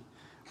community.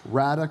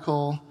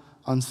 Radical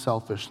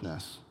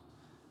unselfishness.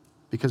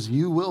 Because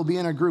you will be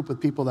in a group with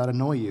people that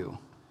annoy you,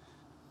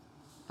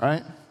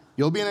 right?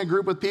 You'll be in a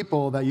group with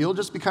people that you'll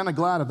just be kind of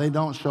glad if they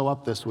don't show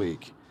up this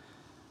week,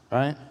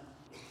 right?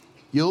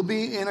 You'll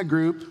be in a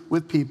group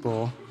with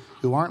people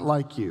who aren't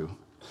like you,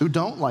 who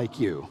don't like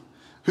you,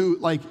 who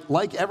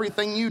like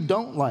everything you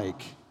don't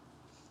like.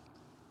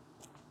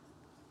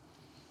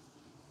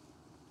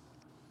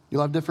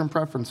 You'll have different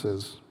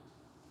preferences.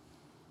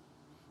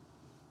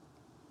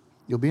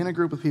 You'll be in a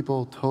group of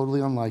people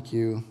totally unlike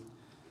you.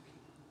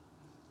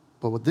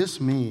 But what this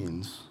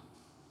means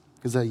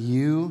is that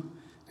you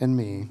and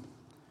me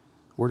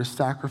were to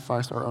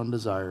sacrifice our own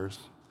desires,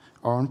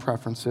 our own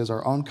preferences,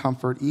 our own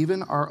comfort,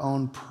 even our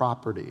own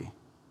property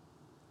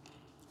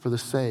for the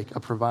sake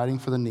of providing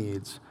for the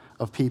needs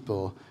of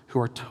people who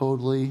are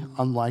totally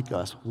unlike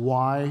us.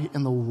 Why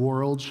in the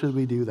world should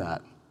we do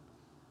that?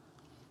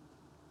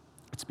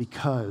 It's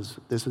because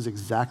this is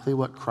exactly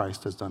what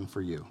Christ has done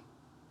for you.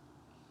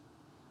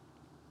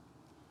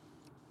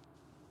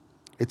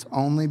 It's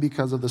only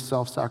because of the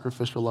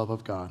self-sacrificial love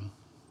of God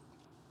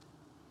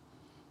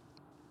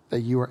that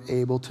you are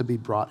able to be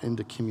brought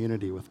into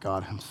community with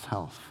God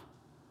himself.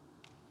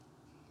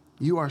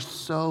 You are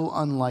so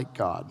unlike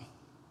God.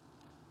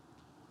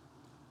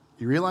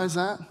 You realize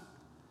that?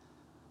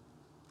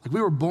 Like,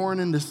 we were born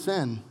into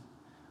sin.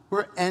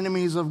 We're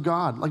enemies of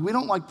God. Like, we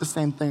don't like the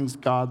same things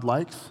God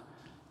likes.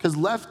 Because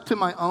left to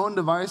my own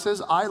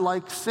devices, I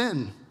like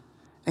sin.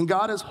 And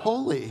God is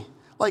holy.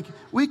 Like,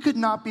 we could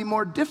not be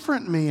more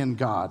different, me and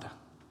God.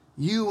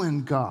 You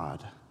and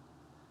God.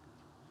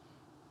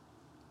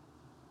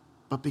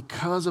 But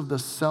because of the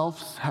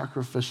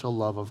self-sacrificial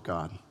love of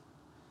God,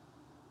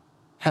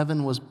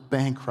 heaven was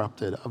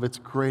bankrupted of its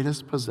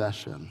greatest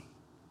possession.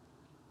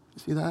 You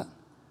see that?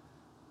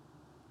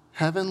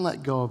 Heaven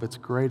let go of its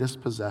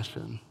greatest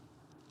possession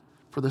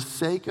for the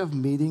sake of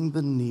meeting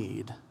the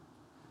need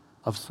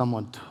of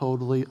someone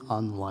totally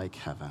unlike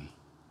heaven.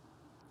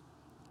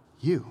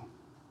 You.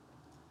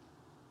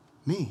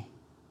 Me.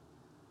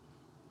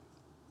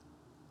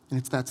 And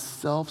it's that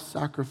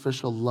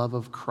self-sacrificial love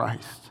of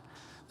Christ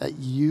that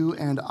you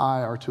and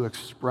I are to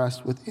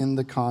express within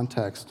the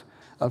context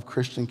of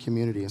Christian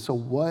community. And so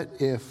what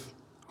if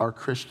our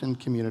Christian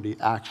community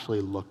actually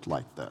looked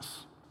like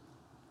this?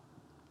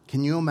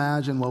 Can you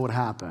imagine what would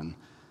happen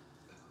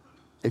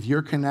if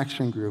your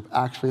connection group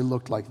actually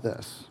looked like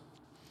this?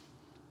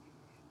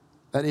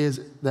 That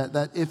is,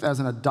 that if as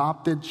an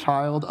adopted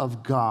child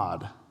of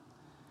God,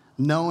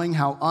 knowing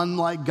how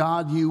unlike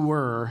God you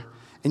were,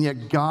 and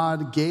yet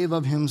God gave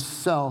of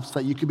himself so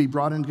that you could be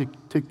brought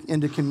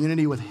into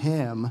community with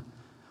him,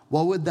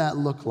 what would that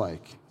look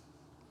like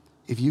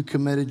if you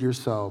committed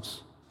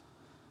yourselves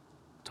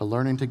to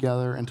learning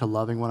together and to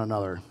loving one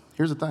another?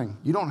 Here's the thing.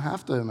 You don't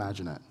have to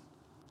imagine it.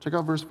 Check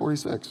out verse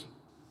 46.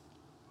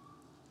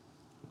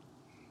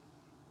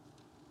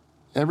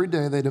 Every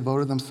day they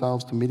devoted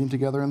themselves to meeting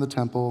together in the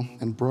temple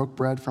and broke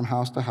bread from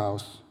house to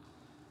house.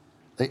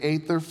 They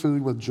ate their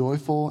food with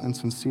joyful and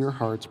sincere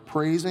hearts,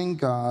 praising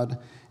God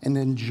and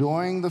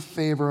enjoying the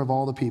favor of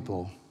all the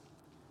people.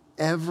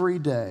 Every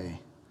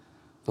day,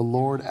 the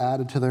Lord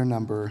added to their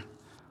number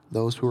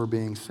those who were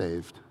being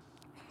saved.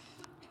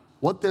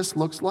 What this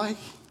looks like,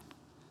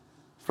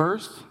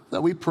 first,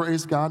 that we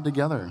praise God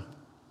together.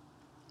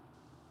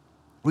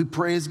 We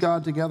praise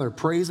God together,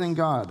 praising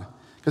God.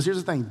 Because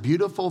here's the thing,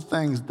 beautiful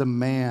things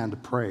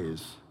demand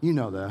praise. You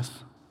know this.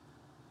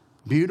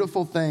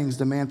 Beautiful things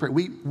demand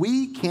praise.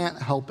 We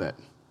can't help it.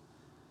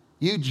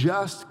 You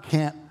just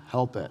can't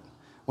help it.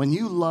 When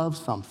you love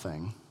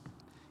something,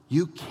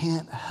 you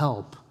can't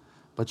help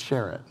but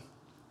share it.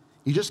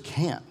 You just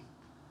can't.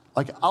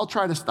 Like, I'll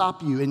try to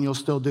stop you and you'll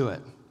still do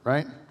it,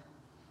 right?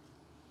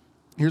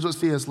 Here's what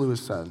C.S.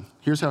 Lewis said.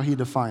 Here's how he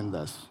defined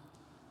this,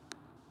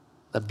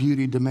 that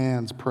beauty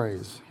demands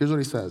praise. Here's what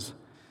he says.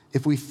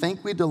 If we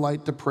think we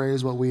delight to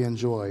praise what we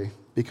enjoy,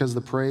 because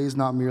the praise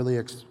not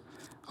merely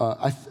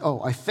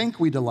I think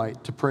we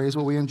delight to praise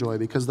what we enjoy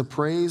because the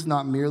praise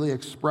not merely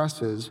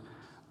expresses,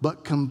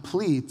 but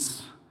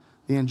completes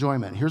the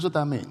enjoyment. Here's what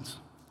that means.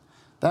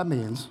 That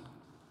means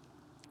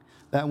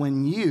that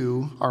when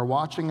you are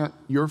watching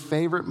your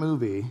favorite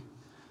movie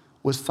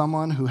with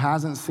someone who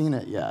hasn't seen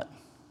it yet,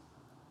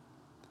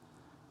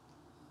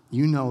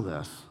 you know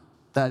this,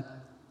 that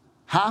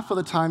half of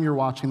the time you're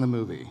watching the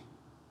movie,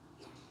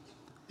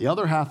 the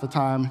other half of the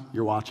time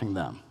you're watching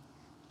them,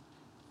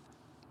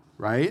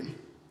 right?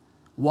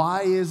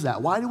 Why is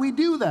that? Why do we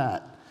do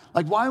that?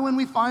 Like, why when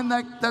we find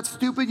that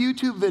stupid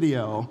YouTube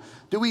video,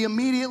 do we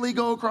immediately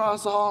go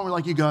across the hall and we're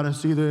like, you gotta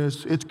see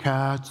this, it's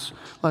cats,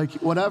 like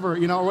whatever,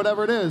 or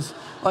whatever it is.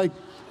 Like,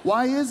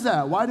 why is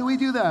that? Why do we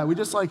do that? We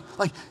just like,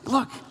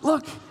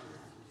 look.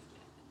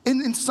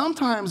 And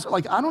sometimes,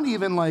 I don't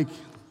even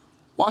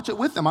watch it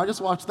with them, I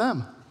just watch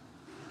them.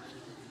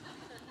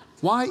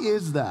 Why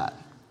is that?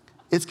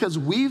 It's because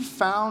we've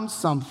found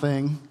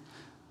something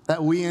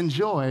that we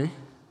enjoy,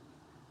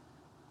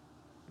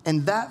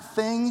 and that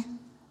thing,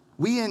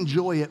 we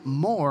enjoy it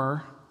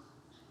more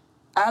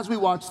as we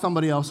watch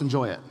somebody else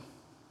enjoy it.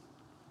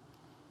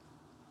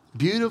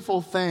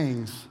 Beautiful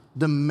things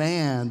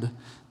demand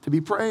to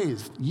be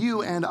praised.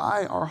 You and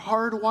I are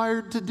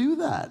hardwired to do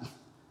that.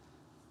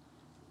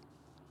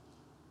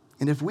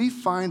 And if we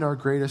find our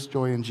greatest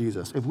joy in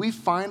Jesus, if we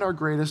find our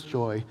greatest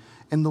joy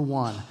in the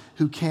one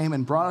who came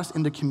and brought us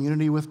into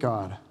community with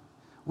God,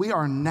 we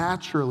are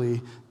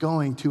naturally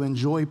going to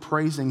enjoy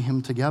praising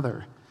him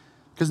together.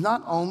 Because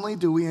not only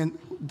do we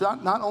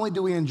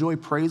enjoy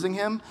praising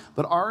him,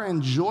 but our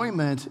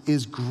enjoyment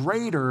is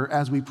greater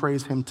as we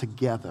praise him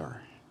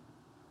together.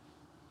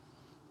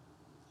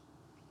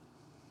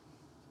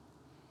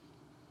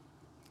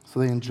 So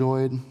they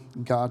enjoyed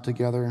God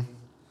together.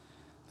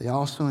 They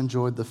also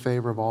enjoyed the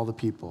favor of all the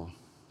people.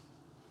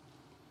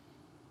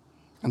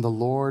 And the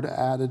Lord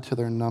added to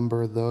their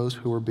number those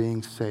who were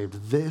being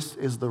saved. This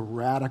is the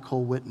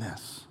radical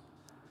witness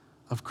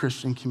of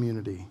Christian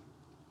community.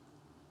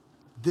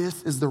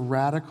 This is the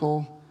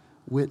radical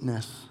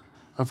witness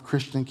of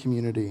Christian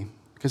community.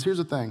 Because here's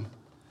the thing.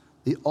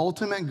 The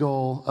ultimate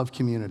goal of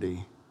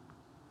community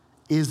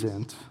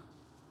isn't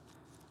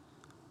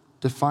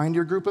to find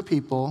your group of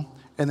people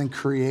and then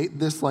create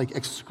this like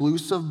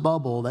exclusive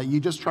bubble that you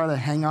just try to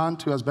hang on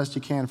to as best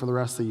you can for the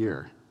rest of the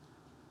year.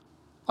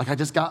 I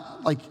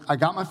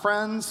got my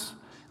friends.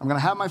 I'm going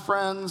to have my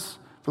friends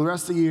for the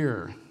rest of the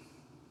year.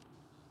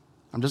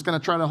 I'm just going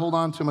to try to hold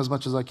on to them as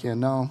much as I can.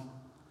 No.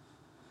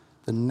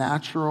 The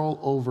natural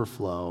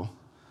overflow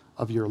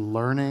of your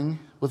learning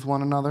with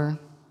one another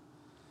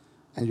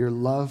and your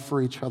love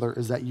for each other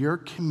is that your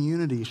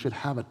community should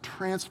have a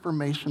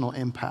transformational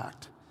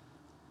impact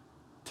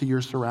to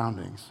your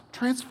surroundings.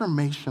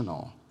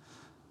 Transformational.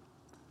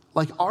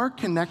 Like our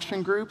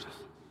connection groups,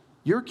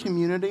 your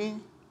community,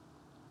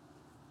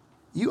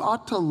 you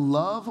ought to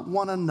love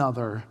one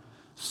another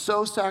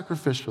so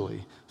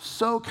sacrificially,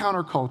 so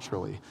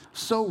counterculturally,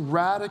 so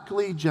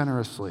radically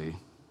generously.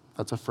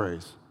 That's a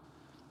phrase.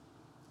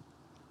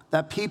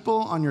 That people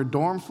on your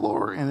dorm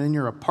floor and in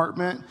your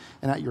apartment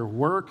and at your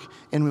work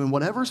and in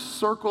whatever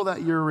circle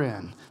that you're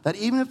in, that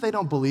even if they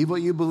don't believe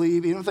what you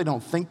believe, even if they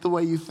don't think the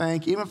way you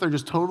think, even if they're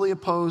just totally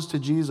opposed to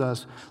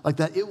Jesus, like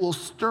that it will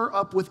stir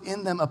up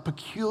within them a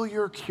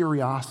peculiar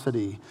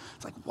curiosity.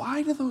 It's like,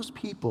 why do those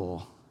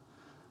people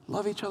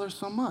love each other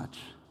so much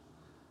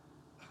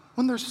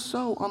when they're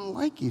so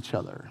unlike each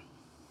other?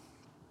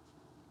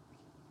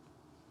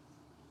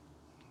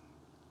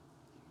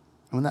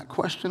 And when that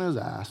question is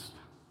asked,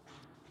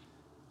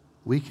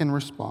 we can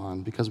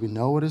respond because we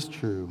know it is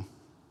true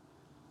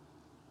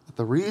that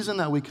the reason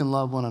that we can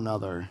love one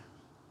another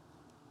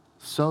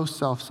so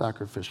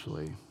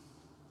self-sacrificially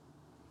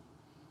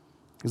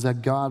is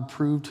that God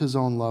proved his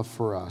own love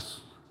for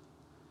us,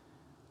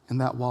 and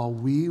that while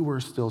we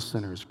were still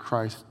sinners,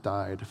 Christ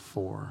died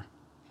for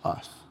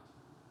us.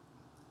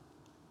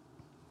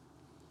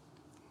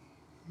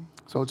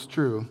 So it's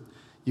true.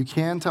 You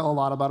can tell a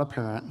lot about a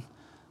parent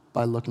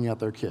by looking at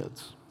their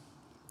kids.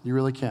 You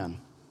really can.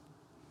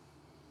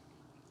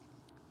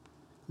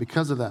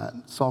 Because of that,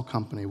 Salt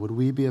Company, would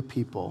we be a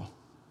people?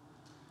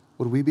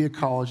 Would we be a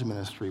college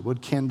ministry?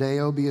 Would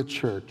Candeo be a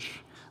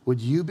church?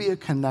 Would you be a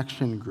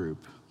connection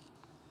group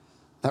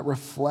that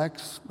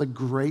reflects the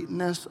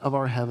greatness of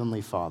our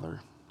Heavenly Father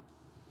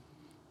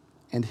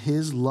and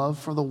his love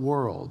for the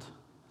world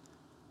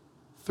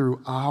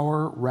through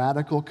our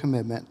radical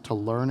commitment to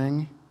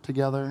learning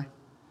together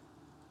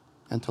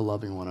and to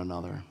loving one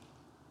another?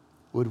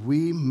 Would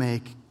we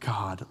make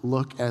God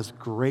look as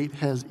great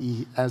as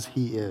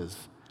he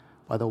is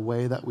by the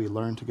way that we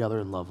learn together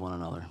and love one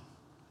another?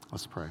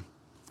 Let's pray.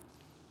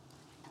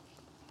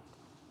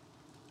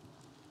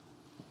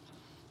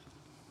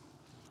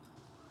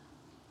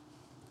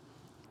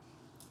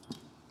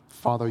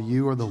 Father,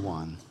 you are the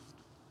one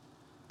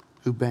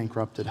who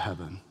bankrupted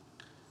heaven.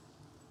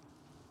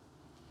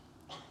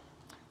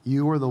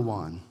 You are the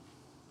one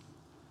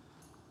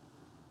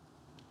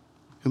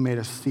who made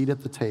a seat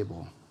at the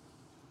table.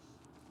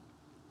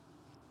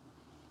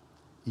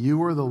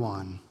 You are the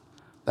one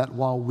that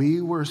while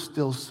we were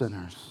still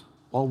sinners,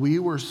 while we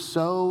were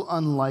so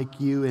unlike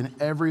you in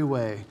every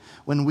way,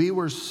 when we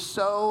were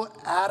so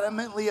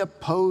adamantly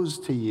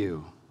opposed to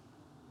you,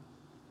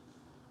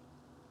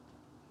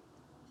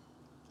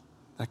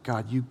 that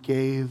God, you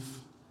gave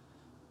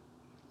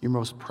your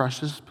most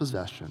precious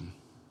possession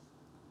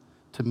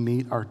to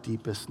meet our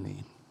deepest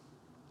need.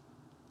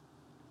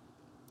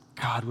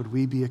 God, would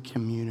we be a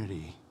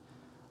community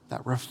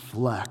that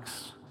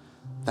reflects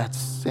that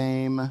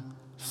same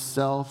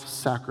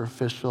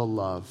self-sacrificial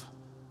love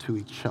to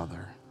each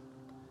other?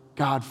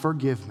 God,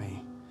 forgive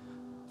me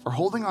for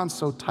holding on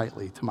so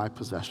tightly to my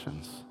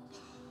possessions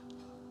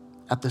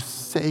at the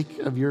sake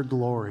of your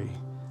glory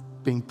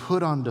being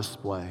put on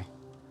display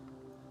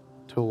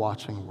to a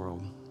watching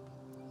world.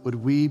 Would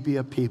we be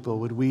a people,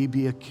 would we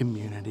be a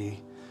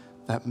community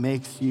that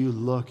makes you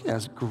look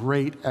as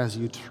great as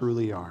you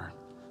truly are?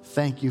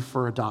 Thank you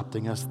for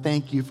adopting us.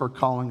 Thank you for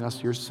calling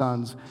us your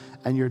sons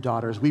and your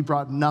daughters. We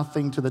brought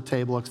nothing to the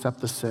table except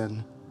the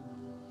sin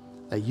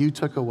that you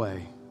took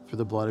away through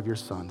the blood of your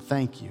Son.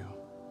 Thank you.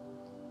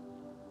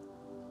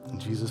 In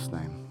Jesus'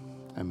 name,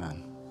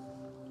 amen.